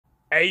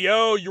Hey,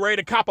 yo, you ready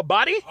to cop a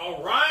body?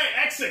 All right,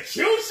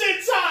 execution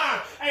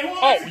time!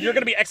 Hey, You're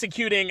gonna be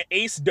executing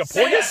Ace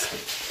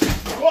DePorgus?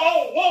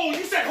 Whoa,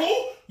 you said who?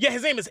 Yeah,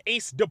 his name is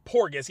Ace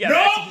DePorgus. Yeah,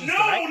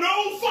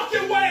 no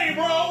fucking way,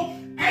 bro!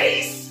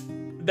 Ace?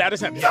 That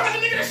is him. You talking about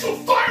the nigga that shoot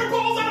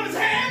fireballs out of his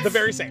hands? The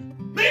very same.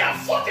 Made a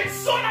fucking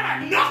son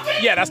out of nothing?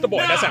 Yeah, that's the boy.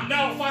 That's him.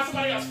 No, find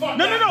somebody else. Fuck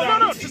No.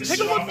 that. Just take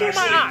a look through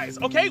my eyes,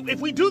 okay? If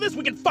we do this,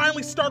 we can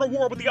finally start a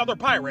war with the other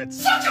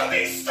pirates. Fuck you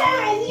mean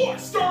start a war?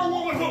 Start a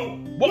war with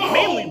who? Well,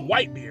 mainly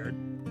Whitebeard.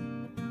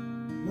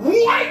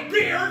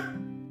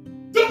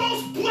 Whitebeard? The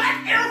most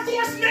black Air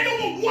Force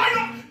nigga with white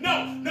on...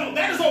 No,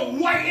 that is a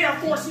white Air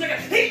Force nigga.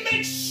 He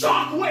makes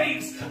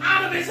shockwaves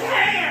out of his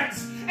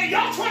hands. And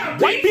y'all trying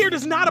to Whitebeard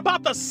is not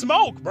about the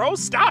smoke, bro.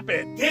 Stop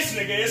it. This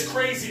nigga is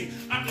crazy.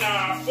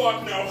 Nah,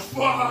 fuck no.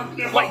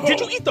 Like, did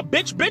you eat the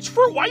bitch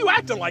fruit? Why you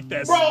acting like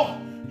this? Bro,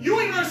 you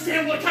ain't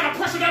understand what kind of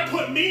pressure that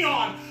put me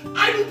on.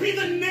 I would be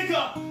the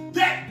nigga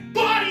that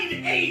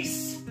bodied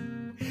Ace.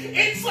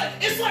 It's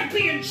like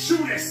being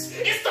Judas.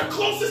 It's the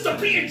closest to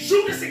being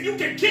Judas that you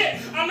can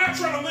get. I'm not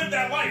trying to live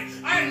that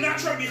life. I am not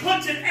trying to be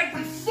hunted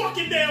every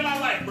fucking day of my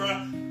life, bro.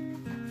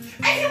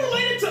 Ain't he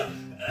related to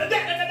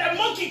that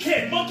monkey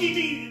kid, Monkey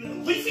D.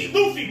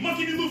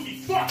 Luffy.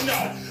 Fuck no.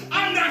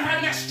 I'm not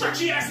having that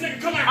stretchy ass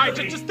nigga come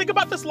after me. Just think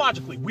about this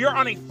logically. We are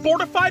on a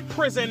fortified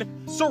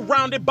prison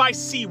surrounded by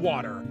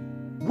seawater.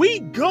 We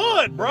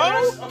good, bro.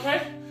 Yes,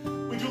 okay.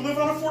 We do live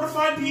on a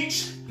fortified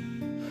beach.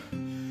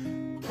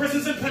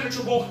 Prison's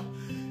impenetrable.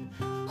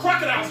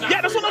 Crocodile's not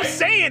Yeah, that's free, what I'm right?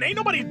 saying. Ain't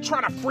nobody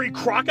trying to free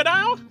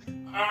Crocodile.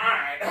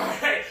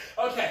 Alright,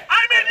 okay.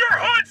 I'm in your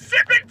hood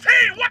sipping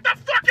tea! What the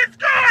fuck is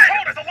good?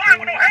 Oh, there's a lion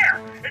with no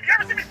hair! If you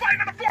ever see me fighting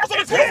in the forest on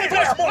a grizzly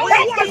bear,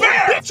 oh,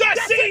 the bitch I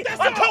see!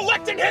 I'm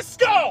collecting his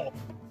skull!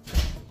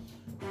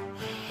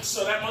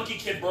 So that monkey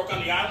kid broke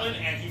on the island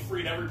and he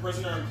freed every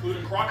prisoner,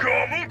 including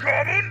Crocodile?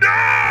 Come on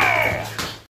down!